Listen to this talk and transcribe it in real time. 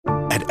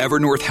At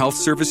Evernorth Health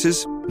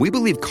Services, we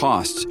believe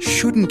costs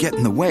shouldn't get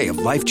in the way of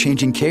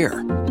life-changing care,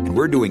 and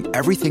we're doing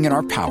everything in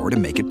our power to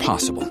make it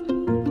possible.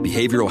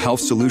 Behavioral health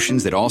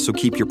solutions that also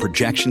keep your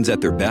projections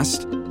at their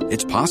best?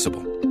 It's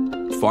possible.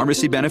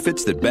 Pharmacy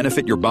benefits that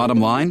benefit your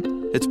bottom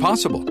line? It's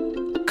possible.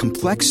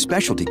 Complex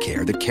specialty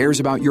care that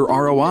cares about your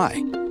ROI?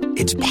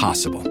 It's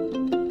possible.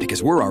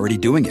 Because we're already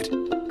doing it.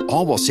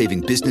 All while saving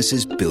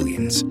businesses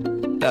billions.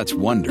 That's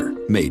Wonder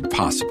made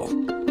possible.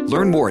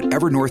 Learn more at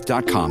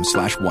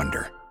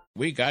evernorth.com/wonder.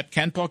 We got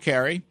Ken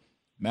Polcari,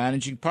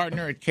 managing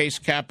partner at Kace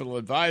Capital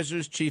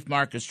Advisors, chief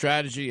market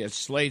strategy at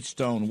Slate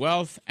Stone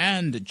Wealth,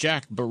 and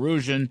Jack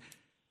Bouroudjian,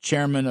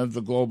 chairman of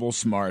the Global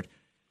Smart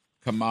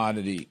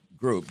Commodity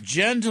Group.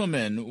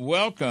 Gentlemen,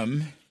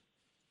 welcome.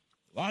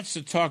 Lots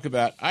to talk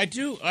about. I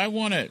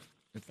want to,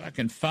 if I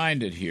can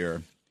find it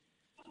here,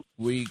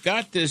 we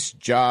got this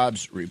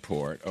jobs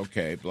report.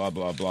 Okay, blah,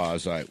 blah, blah,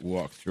 as I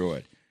walk through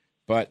it.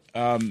 But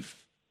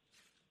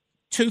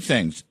two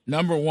things.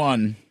 Number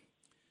one,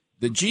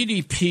 the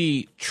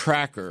GDP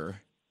tracker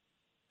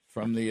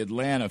from the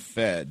Atlanta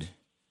Fed,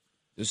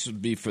 this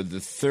would be for the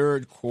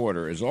third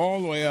quarter, is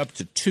all the way up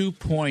to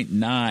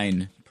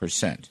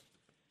 2.9%.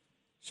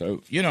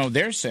 So,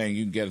 they're saying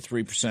you can get a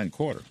 3%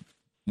 quarter,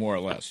 more or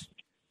less.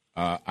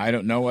 I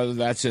don't know whether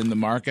that's in the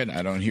market.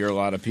 I don't hear a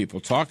lot of people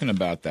talking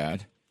about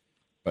that,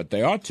 but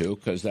they ought to,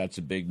 because that's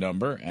a big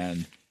number,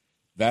 and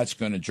that's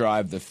going to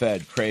drive the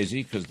Fed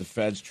crazy, because the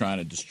Fed's trying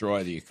to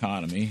destroy the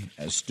economy,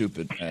 as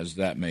stupid as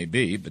that may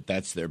be, but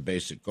that's their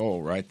basic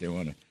goal, right? They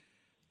want to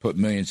put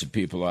millions of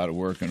people out of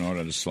work in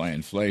order to slay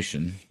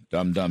inflation.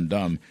 Dumb, dumb,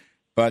 dumb.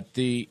 But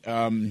the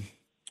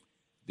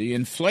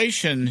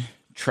inflation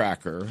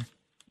tracker,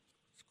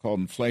 it's called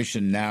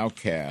Inflation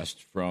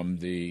Nowcast, from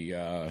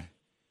the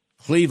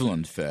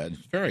Cleveland Fed,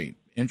 very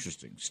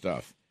interesting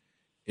stuff,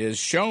 is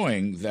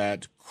showing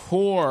that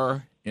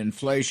core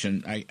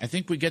inflation, I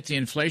think we get the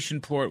inflation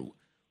report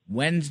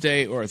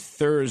Wednesday or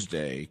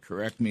Thursday.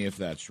 Correct me if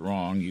that's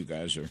wrong. You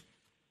guys are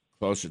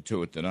closer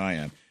to it than I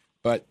am.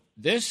 But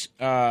this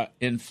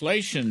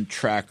inflation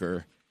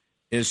tracker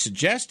is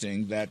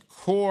suggesting that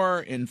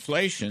core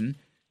inflation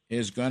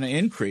is going to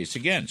increase.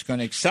 Again, it's going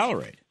to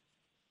accelerate,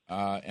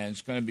 and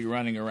it's going to be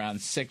running around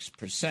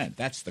 6%.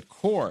 That's the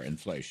core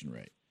inflation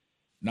rate,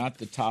 not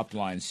the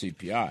top-line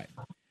CPI.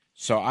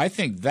 So I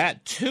think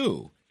that,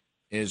 too,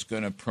 is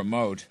going to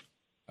promote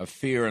a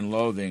fear and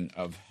loathing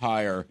of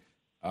higher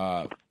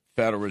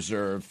Federal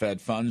Reserve Fed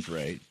funds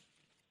rate,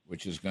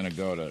 which is going to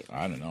go to,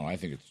 I don't know, I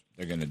think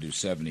they're going to do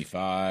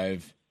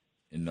 75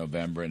 in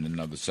November and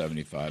another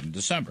 75 in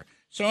December.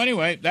 So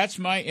anyway, that's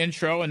my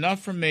intro.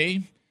 Enough from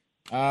me.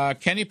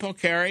 Kenny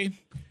Polcari,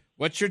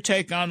 what's your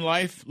take on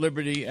life,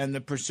 liberty, and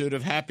the pursuit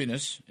of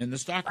happiness in the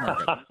stock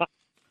market?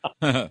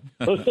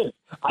 Listen,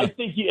 I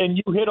think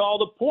you hit all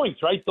the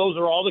points, right? Those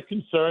are all the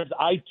concerns.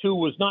 I, too,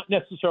 was not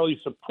necessarily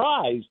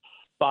surprised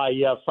by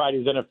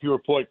Friday's NFP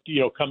report,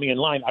 coming in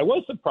line. I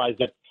was surprised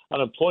that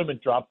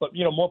unemployment dropped, but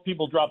more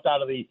people dropped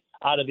out of the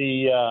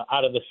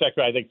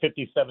sector. I think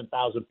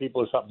 57,000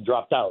 people or something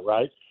dropped out,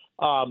 right?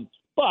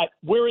 But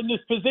we're in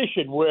this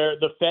position where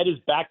the Fed is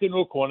backed into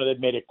a corner.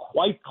 They've made it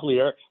quite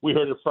clear. We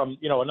heard it from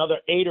another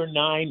 8 or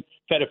 9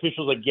 Fed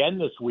officials again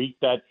this week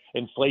that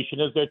inflation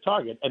is their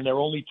target, and their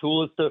only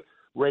tool is to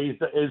raise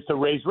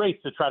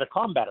rates to try to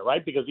combat it,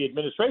 right? Because the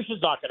administration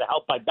is not going to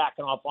help by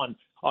backing off on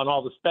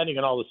all the spending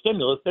and all the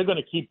stimulus. They're going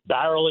to keep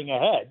barreling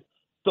ahead.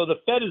 So the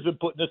Fed has been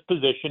put in this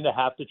position to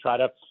have to try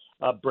to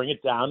bring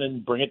it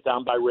down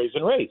by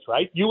raising rates,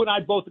 right? You and I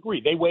both agree.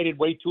 They waited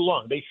way too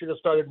long. They should have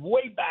started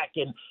way back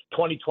in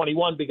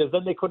 2021, because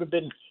then they could have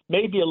been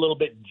maybe a little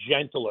bit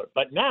gentler.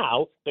 But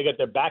now they got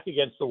their back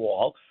against the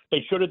wall.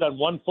 They should have done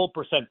 1 full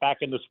 %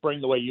 back in the spring,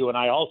 the way you and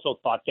I also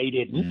thought they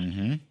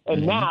didn't.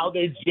 And now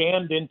they're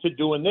jammed into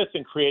doing this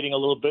and creating a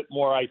little bit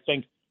more, I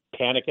think,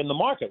 panic in the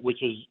market,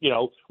 which is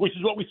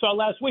what we saw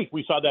last week.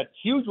 We saw that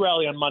huge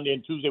rally on Monday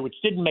and Tuesday,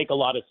 which didn't make a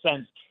lot of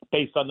sense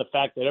based on the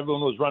fact that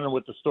everyone was running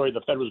with the story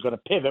the Fed was going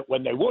to pivot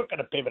when they weren't going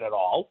to pivot at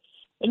all.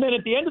 And then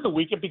at the end of the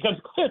week, it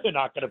becomes clear they're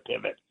not going to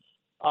pivot,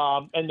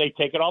 and they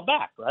take it all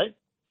back, right?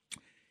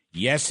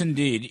 Yes,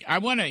 indeed.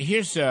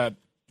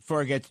 Before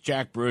I get to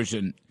Jack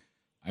Bouroudjian,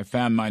 I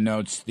found my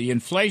notes. The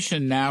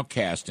inflation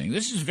nowcasting.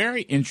 This is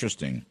very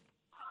interesting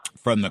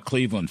from the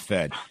Cleveland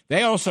Fed.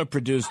 They also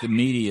produced the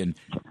median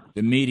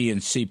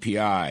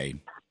CPI,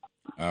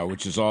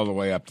 which is all the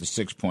way up to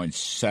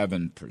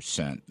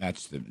 6.7%.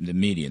 That's the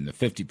median, the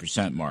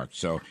 50% mark.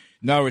 So,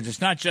 in other words,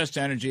 it's not just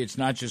energy, it's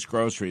not just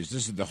groceries.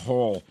 This is the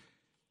whole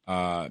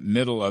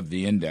middle of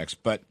the index.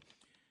 But,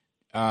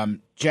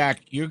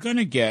 Jack, you're going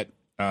to get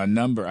a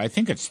number. I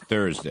think it's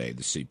Thursday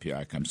the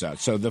CPI comes out.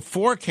 So the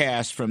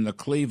forecast from the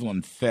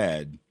Cleveland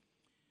Fed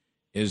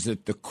is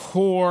that the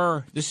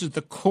core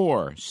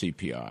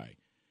CPI,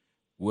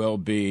 will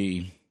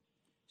be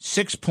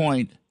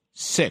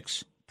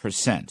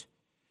 6.6%.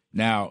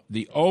 Now,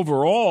 the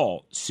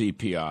overall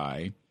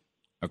CPI,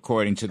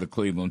 according to the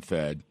Cleveland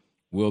Fed,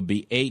 will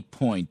be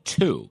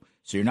 8.2.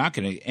 So you're not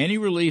going to get any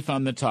relief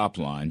on the top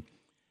line,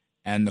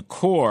 and the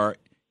core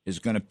is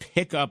going to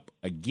pick up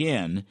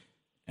again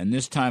and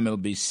this time it'll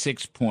be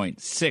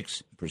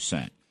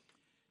 6.6%.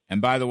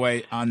 And by the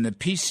way, on the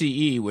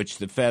PCE, which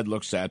the Fed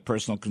looks at,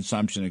 personal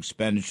consumption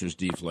expenditures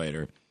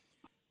deflator,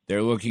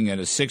 they're looking at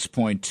a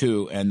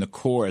 6.2, and the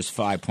core is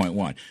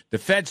 5.1. The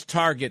Fed's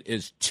target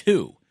is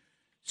 2.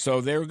 So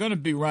they're going to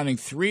be running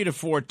 3 to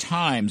 4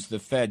 times the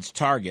Fed's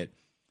target.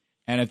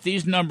 And if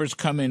these numbers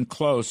come in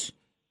close,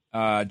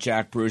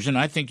 Jack Bouroudjian,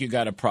 I think you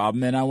got a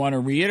problem. And I want to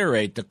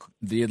reiterate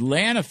the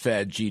Atlanta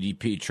Fed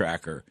GDP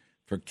tracker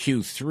for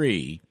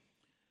Q3,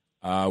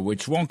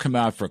 which won't come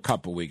out for a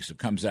couple weeks. It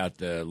comes out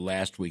the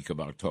last week of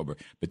October.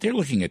 But they're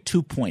looking at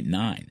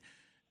 2.9.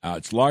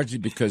 It's largely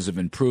because of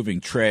improving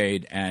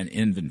trade and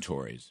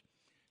inventories.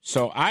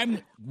 So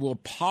I will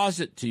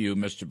posit to you,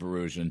 Mr.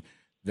 Bouroudjian,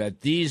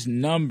 that these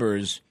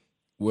numbers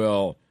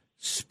will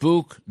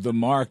spook the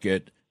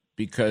market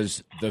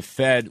because the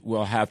Fed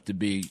will have to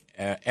be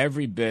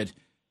every bit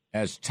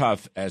as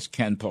tough as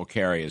Ken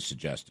Polcari is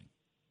suggesting.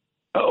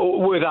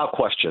 Oh, without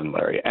question,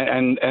 Larry.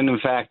 And in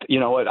fact, you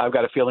know what? I've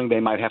got a feeling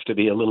they might have to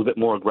be a little bit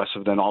more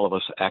aggressive than all of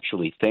us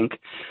actually think.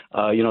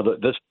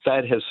 This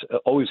Fed has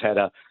always had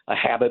a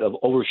habit of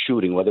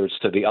overshooting, whether it's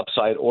to the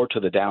upside or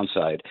to the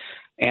downside.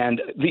 And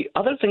the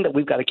other thing that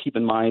we've got to keep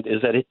in mind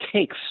is that it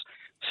takes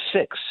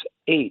 6,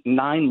 8,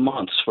 9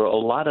 months for a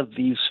lot of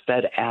these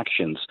Fed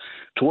actions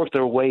to work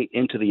their way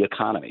into the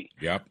economy.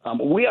 Yep.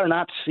 We are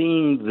not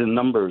seeing the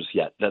numbers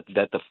yet that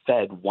the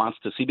Fed wants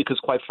to see because,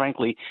 quite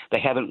frankly, they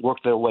haven't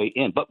worked their way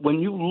in. But when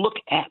you look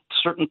at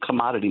certain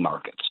commodity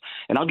markets,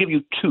 and I'll give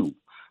you 2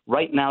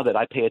 right now that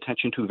I pay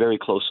attention to very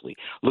closely.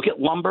 Look at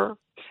lumber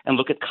and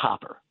look at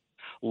copper.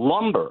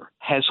 Lumber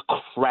has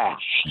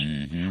crashed.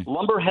 Mm-hmm.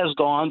 Lumber has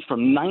gone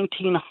from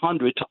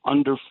 1,900 to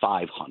under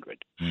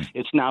 500.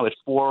 It's now at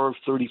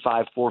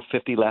 435,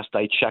 450 last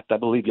I checked, I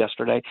believe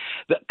yesterday.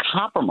 The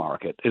copper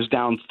market is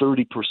down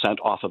 30%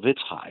 off of its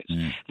highs.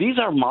 These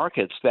are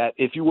markets that,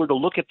 if you were to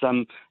look at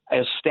them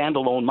as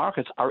standalone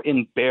markets, are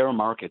in bear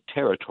market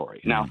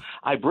territory. Now,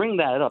 I bring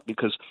that up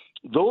because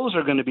those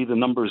are going to be the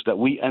numbers that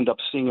we end up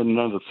seeing in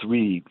another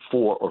 3,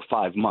 4, or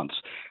 5 months.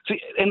 See,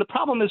 and the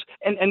problem is,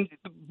 and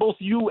both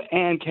you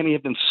and Kenny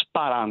have been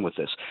spot on with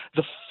this,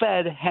 the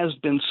Fed has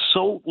been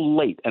so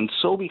late and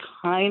so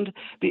behind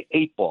the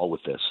 8 ball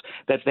with this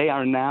that they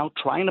are now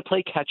trying to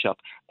play catch up,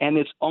 and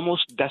it's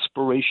almost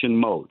desperation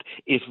mode.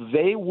 If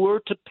they were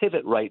to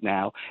pivot right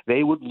now,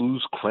 they would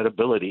lose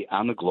credibility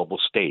on the global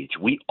stage.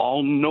 We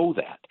all know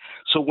that.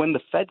 So when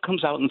the Fed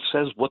comes out and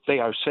says what they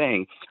are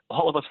saying,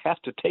 all of us have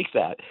to take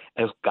that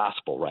as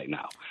gospel right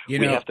now.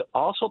 We have to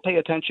also pay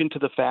attention to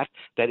the fact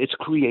that it's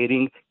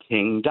creating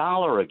king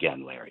dollar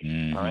again, Larry.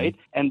 Mm-hmm. All right?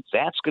 And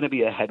that's going to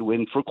be a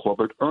headwind for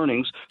corporate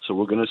earnings. So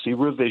we're going to see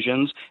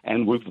revisions,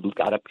 and we've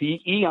got a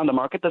PE on the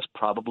market that's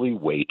probably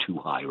way too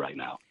high right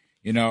now.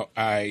 You know,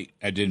 I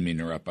didn't mean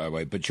to interrupt, by the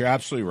way, but you're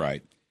absolutely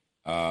right.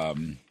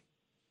 The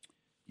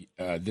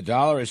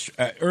dollar is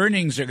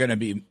earnings are going to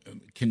be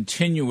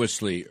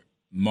continuously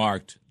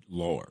marked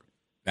lower.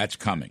 That's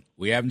coming.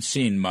 We haven't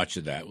seen much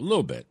of that. A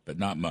little bit, but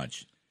not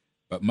much.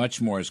 But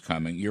much more is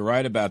coming. You're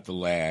right about the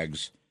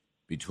lags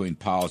between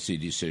policy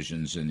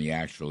decisions and the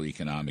actual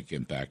economic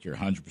impact. You're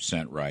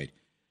 100% right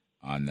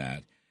on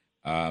that.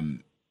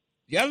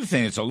 The other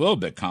thing that's a little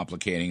bit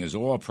complicating is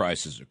oil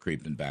prices are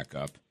creeping back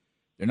up.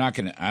 They're not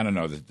going to – I don't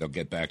know that they'll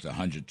get back to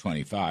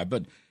 125,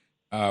 but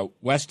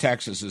West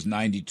Texas is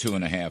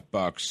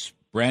 $92.50.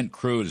 Brent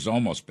crude is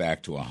almost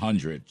back to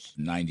 100,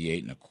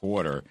 98 and a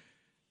quarter.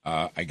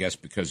 I guess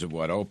because of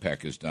what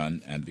OPEC has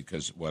done and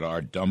because of what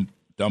our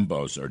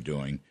dumbos are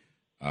doing,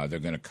 they're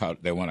going to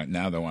cut. They want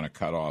to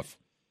cut off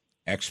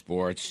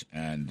exports,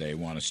 and they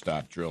want to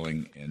stop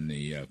drilling in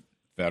the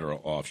federal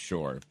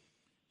offshore.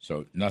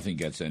 So nothing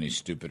gets any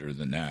stupider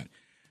than that.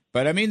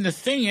 But I mean, the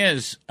thing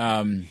is,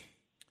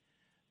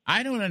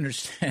 I don't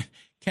understand.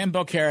 Ken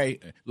Polcari,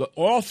 look,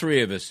 all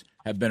 3 of us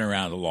have been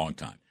around a long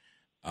time.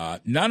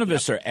 None of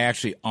us are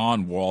actually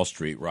on Wall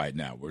Street right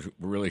now. We're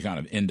really kind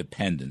of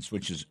independents,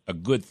 which is a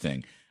good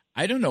thing.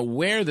 I don't know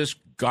where this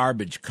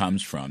garbage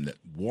comes from that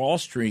Wall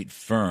Street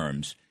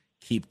firms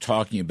keep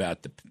talking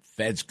about the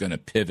Fed's going to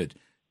pivot,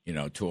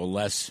 to a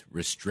less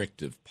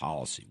restrictive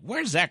policy.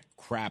 Where's that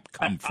crap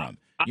come from?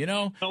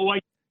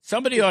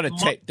 Somebody ought to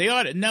take. They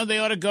ought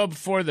to go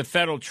before the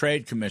Federal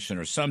Trade Commission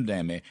or some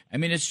damn. I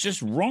mean, it's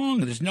just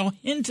wrong. There's no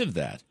hint of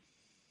that.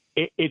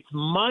 It's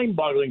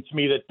mind-boggling to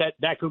me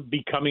that could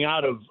be coming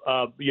out of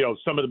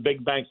some of the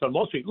big banks on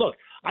Wall Street. Look,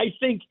 I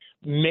think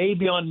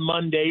maybe on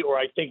Monday, or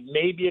I think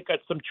maybe it got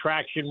some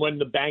traction when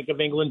the Bank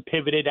of England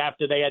pivoted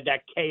after they had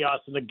that chaos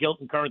in the gilt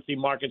and currency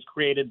markets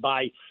created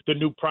by the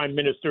new Prime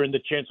Minister and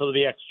the Chancellor of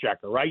the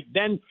Exchequer, right?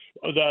 Then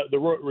the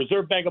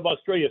Reserve Bank of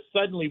Australia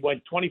suddenly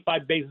went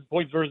 25 basis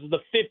points versus the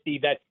 50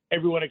 that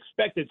everyone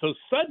expected. So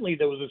suddenly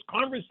there was this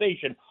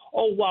conversation,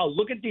 oh, wow,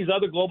 look at these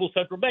other global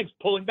central banks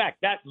pulling back.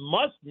 That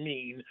must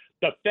mean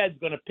the Fed's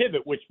going to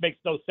pivot, which makes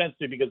no sense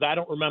to me because I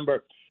don't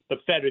remember the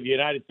Fed or the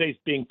United States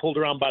being pulled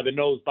around by the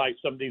nose by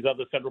some of these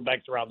other central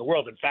banks around the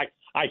world. In fact,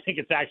 I think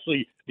it's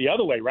actually the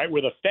other way, right,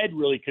 where the Fed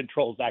really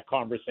controls that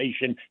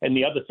conversation and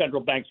the other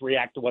central banks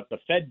react to what the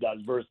Fed does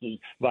versus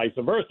vice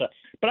versa.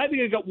 But I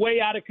think it got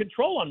way out of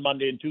control on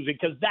Monday and Tuesday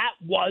because that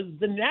was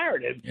the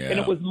narrative, and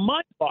it was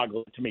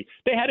mind-boggling to me.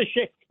 They had a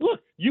shake.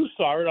 Look, you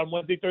saw it on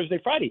Wednesday, Thursday,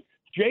 Friday.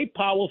 Jay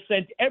Powell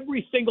sent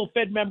every single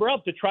Fed member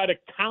up to try to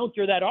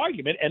counter that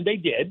argument, and they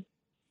did.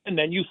 And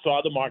then you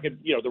saw the market.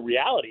 The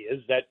reality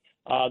is that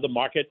the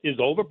market is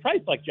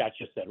overpriced, like Jack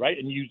just said, right?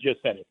 And you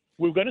just said it.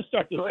 We're going to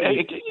start to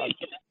see.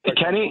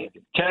 Kenny,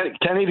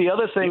 the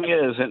other thing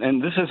is,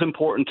 and this is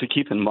important to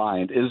keep in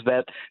mind, is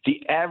that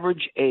the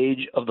average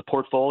age of the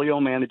portfolio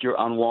manager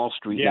on Wall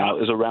Street now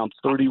is around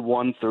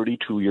 31,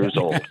 32 years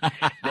old.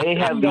 They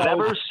have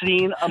never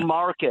seen a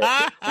market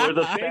where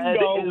the Fed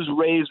is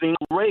raising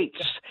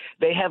rates.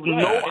 They have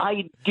no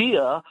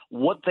idea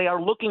what they are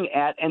looking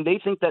at, and they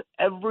think that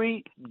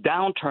every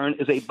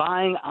downturn is a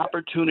buying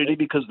opportunity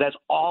because that's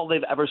all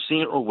they've ever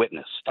seen or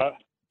witnessed.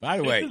 By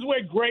the way, this is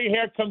where gray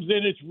hair comes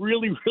in. It's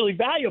really, really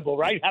valuable,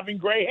 right? Having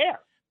gray hair.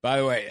 By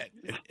the way,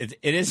 it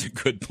is a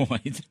good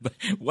point. But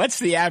what's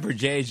the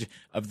average age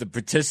of the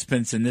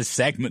participants in this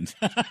segment?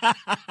 Well,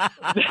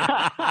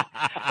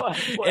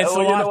 you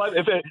know what?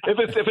 If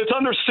it's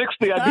under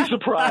 60, I'd be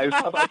surprised.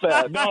 How about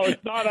that? No,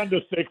 it's not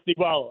under 60.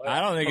 Well,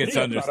 I don't think it's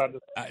under.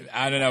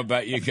 I don't know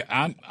about you.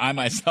 I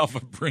myself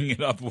am bringing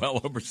it up well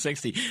over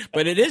 60.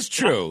 But it is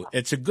true.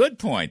 It's a good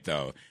point,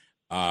 though.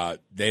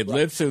 They've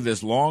lived through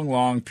this long,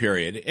 long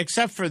period,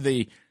 except for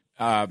the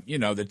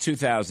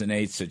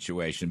 2008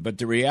 situation. But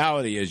the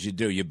reality is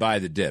you buy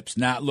the dips.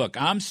 Now,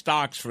 look, I'm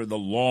stocks for the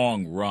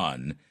long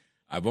run.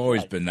 I've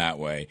always been that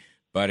way.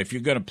 But if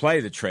you're going to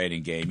play the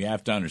trading game, you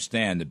have to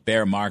understand that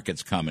bear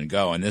markets come and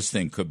go, and this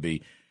thing could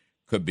be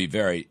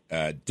very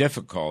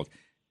difficult.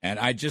 And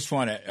I just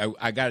want to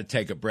I got to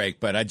take a break,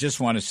 but I just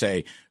want to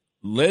say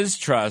Liz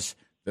Truss,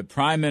 the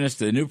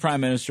new prime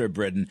minister of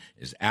Britain,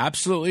 is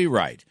absolutely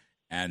right.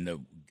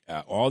 And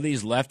all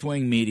these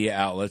left-wing media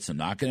outlets, I'm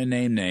not going to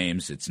name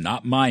names, it's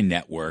not my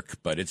network,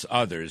 but it's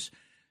others,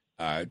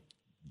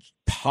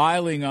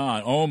 piling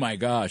on, oh my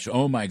gosh,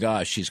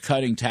 she's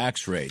cutting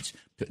tax rates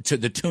to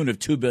the tune of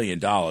 $2 billion,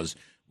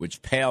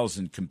 which pales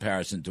in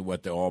comparison to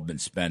what they've all been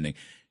spending.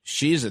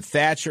 She's a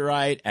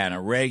Thatcherite and a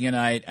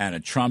Reaganite and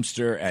a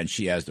Trumpster, and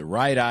she has the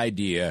right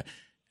idea,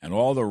 and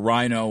all the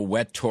rhino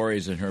wet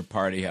Tories in her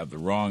party have the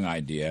wrong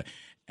idea.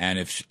 And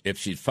if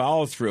she'd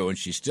follow through, and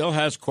she still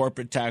has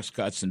corporate tax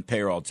cuts and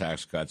payroll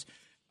tax cuts,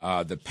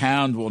 the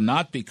pound will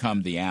not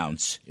become the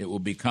ounce. It will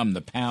become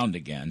the pound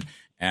again,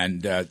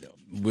 and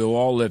we'll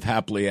all live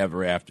happily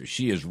ever after.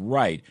 She is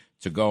right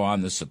to go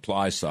on the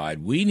supply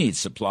side. We need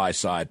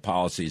supply-side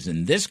policies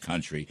in this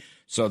country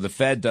so the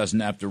Fed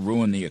doesn't have to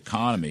ruin the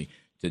economy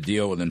to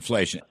deal with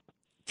inflation.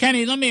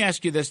 Kenny, let me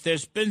ask you this.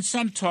 There's been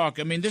some talk.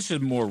 I mean, this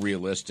is more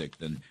realistic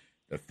than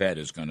the Fed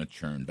is going to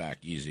churn back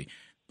easy.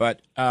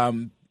 But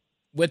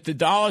with the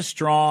dollar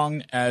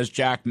strong, as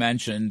Jack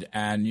mentioned,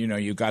 and,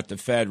 you got the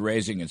Fed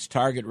raising its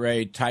target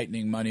rate,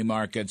 tightening money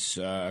markets,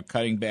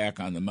 cutting back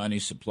on the money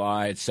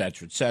supply, et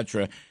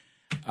cetera,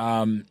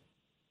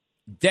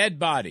 dead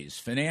bodies,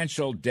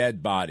 financial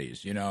dead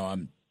bodies.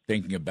 I'm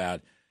thinking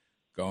about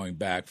going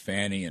back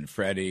Fannie and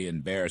Freddie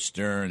and Bear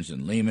Stearns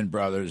and Lehman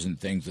Brothers and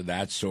things of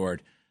that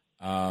sort.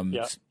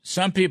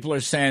 Some people are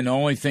saying the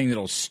only thing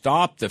that'll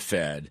stop the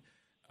Fed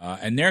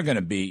and they're going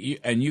to be,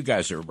 and you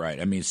guys are right,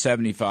 I mean,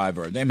 75,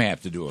 or they may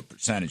have to do a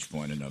percentage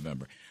point in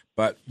November.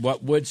 But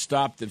what would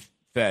stop the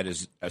Fed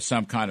is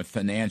some kind of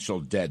financial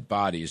dead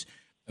bodies.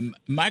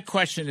 My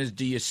question is,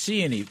 do you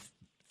see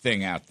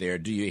anything out there?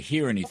 Do you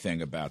hear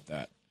anything about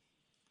that?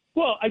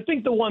 Well, I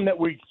think the one that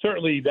we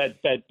certainly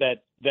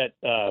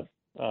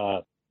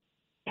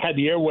had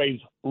the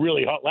airwaves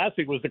really hot last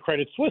week was the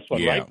Credit Suisse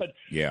one, right? But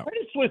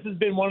Credit Suisse has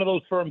been one of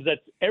those firms that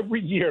every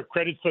year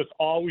Credit Suisse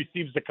always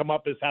seems to come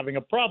up as having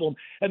a problem,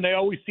 and they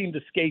always seem to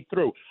skate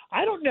through.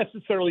 I don't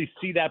necessarily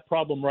see that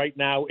problem right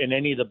now in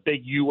any of the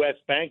big U.S.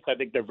 banks. I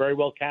think they're very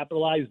well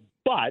capitalized,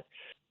 but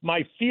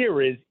my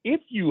fear is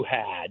if you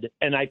had,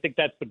 and I think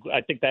that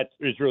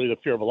is really the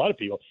fear of a lot of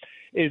people,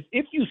 is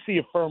if you see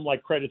a firm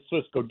like Credit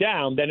Suisse go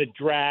down, then it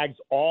drags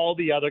all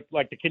the other,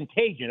 like the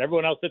contagion,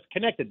 everyone else that's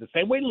connected, the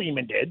same way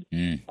Lehman did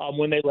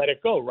when they let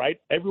it go, right?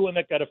 Everyone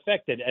that got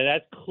affected, and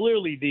that's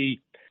clearly the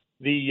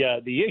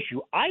issue.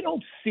 I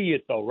don't see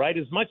it though, right?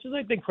 As much as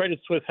I think Credit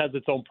Suisse has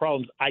its own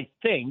problems, I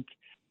think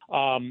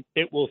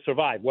it will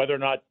survive, whether or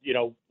not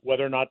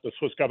the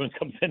Swiss government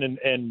comes in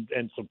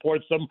and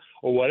supports them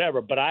or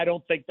whatever. But I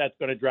don't think that's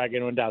going to drag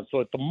anyone down. So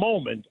at the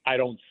moment, I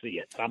don't see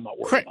it. I'm not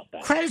worried about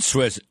that. Credit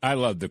Suisse, I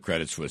love the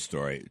Credit Suisse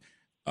story.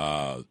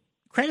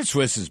 Credit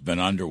Suisse has been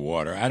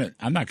underwater.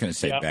 I'm not going to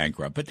say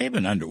bankrupt, but they've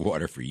been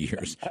underwater for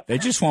years. They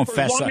just won't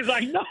fess up. As long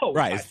as I know.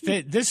 Right.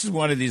 This is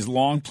one of these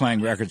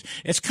long-playing records.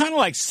 It's kind of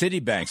like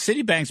Citibank.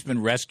 Citibank's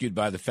been rescued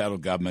by the federal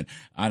government,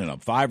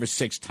 5 or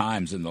 6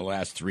 times in the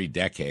last 3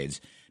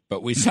 decades.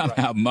 But we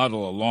somehow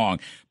muddle along.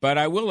 But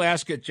I will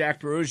ask it,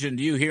 Jack Bouroudjian,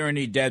 do you hear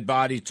any dead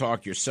body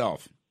talk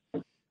yourself?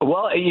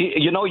 Well,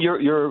 you're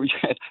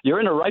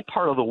in the right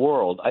part of the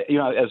world. As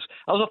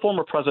I was a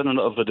former president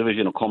of the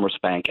division of Commerce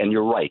Bank, and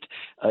you're right.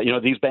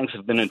 These banks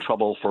have been in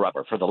trouble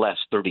forever, for the last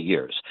 30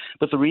 years.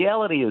 But the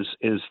reality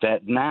is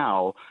that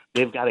now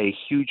they've got a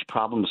huge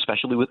problem,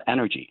 especially with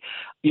energy.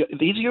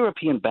 These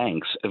European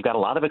banks have got a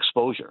lot of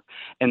exposure,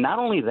 and not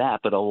only that,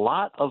 but a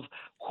lot of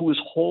who is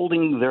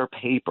holding their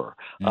paper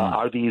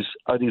are these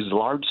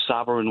large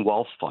sovereign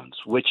wealth funds,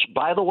 which,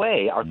 by the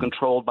way, are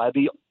controlled by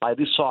the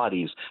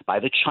Saudis, by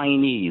the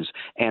Chinese,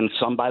 and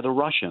some by the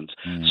Russians.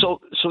 So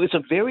it's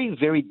a very,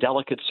 very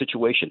delicate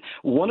situation.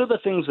 One of the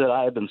things that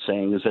I have been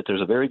saying is that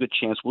there's a very good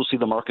chance we'll see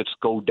the markets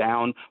go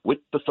down with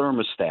the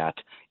thermostat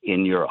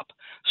in Europe.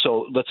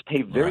 So let's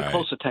pay very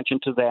close attention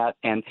to that.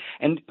 And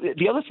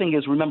the other thing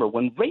is, remember,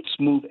 when rates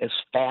move as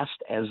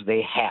fast as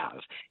they have,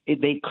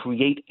 they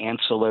create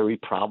ancillary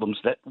problems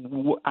that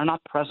are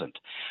not present.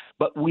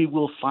 But we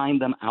will find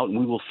them out and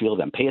we will feel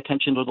them. Pay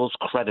attention to those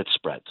credit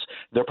spreads.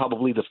 They're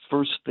probably the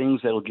first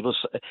things that will give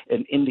us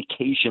an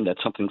indication that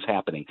something's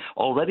happening.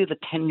 Already the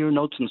 10-year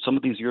notes in some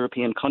of these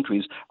European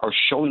countries are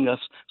showing us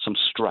some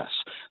stress.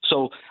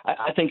 So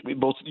I think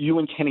both you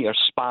and Kenny are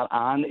spot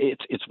on.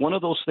 It's one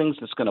of those things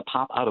that's going to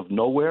pop out of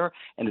nowhere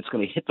and it's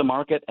going to hit the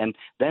market. And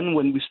then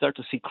when we start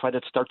to see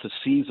credit start to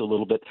seize a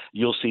little bit,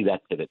 you'll see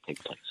that pivot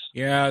take place.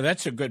 Yeah,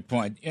 that's a good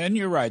point. And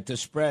you're right, the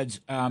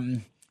spreads.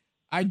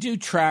 I do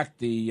track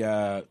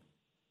the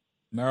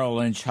Merrill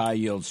Lynch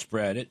high-yield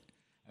spread.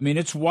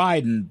 It's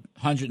widened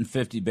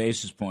 150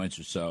 basis points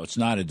or so. It's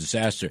not a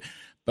disaster.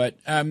 But,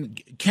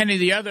 Kenny,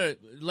 the other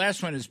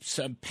last one is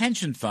some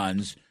pension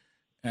funds.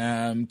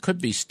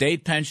 Could be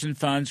state pension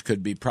funds,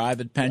 could be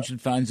private pension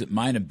funds that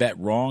might have bet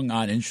wrong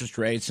on interest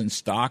rates and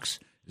stocks.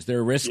 Is there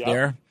a risk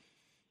there?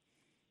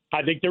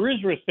 I think there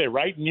is risk there,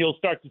 right? And you'll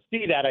start to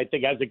see that, I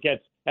think, as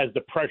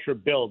the pressure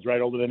builds, right,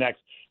 over the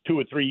next 2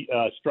 or 3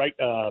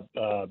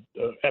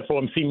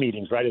 FOMC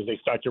meetings, right, as they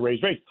start to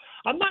raise rates.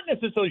 I'm not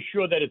necessarily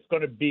sure that it's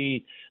going to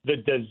be the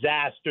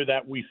disaster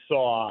that we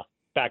saw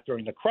back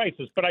during the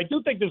crisis, but I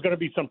do think there's going to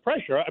be some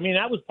pressure. I mean,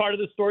 that was part of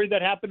the story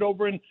that happened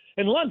over in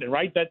London,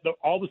 right? That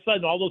all of a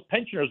sudden all those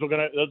pension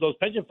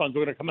funds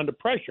were going to come under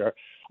pressure.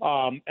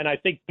 And I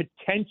think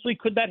potentially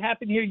could that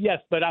happen here? Yes,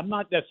 but I'm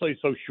not necessarily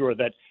so sure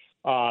that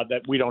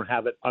we don't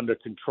have it under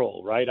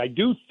control, right? I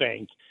do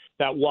think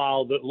that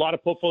while a lot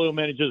of portfolio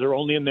managers are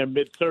only in their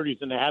mid-30s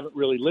and they haven't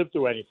really lived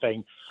through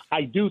anything,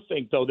 I do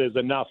think, though, there's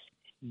enough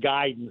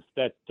guidance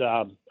that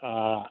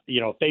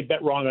if they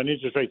bet wrong on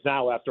interest rates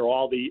now, after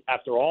all the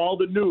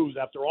news,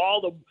 after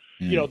all the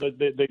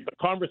the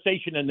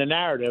conversation and the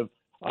narrative,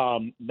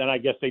 then I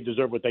guess they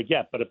deserve what they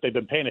get. But if they've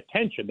been paying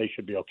attention, they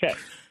should be okay.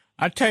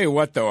 I'll tell you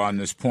what, though, on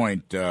this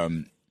point.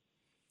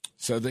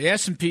 So the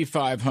S&P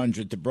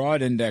 500, the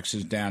broad index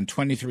is down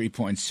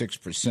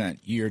 23.6%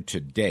 year to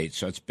date.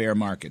 So it's bear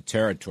market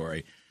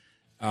territory.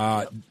 There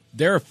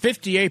are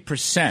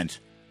 58%,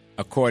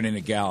 according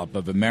to Gallup,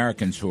 of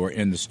Americans who are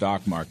in the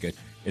stock market.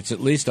 It's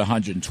at least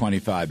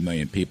 125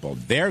 million people.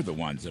 They're the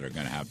ones that are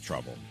going to have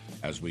trouble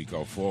as we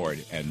go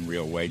forward and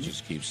real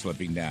wages keep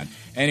slipping down.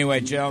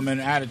 Anyway, gentlemen,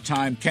 out of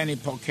time. Kenny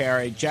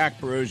Polcari,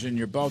 Jack Bouroudjian,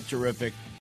 you're both terrific.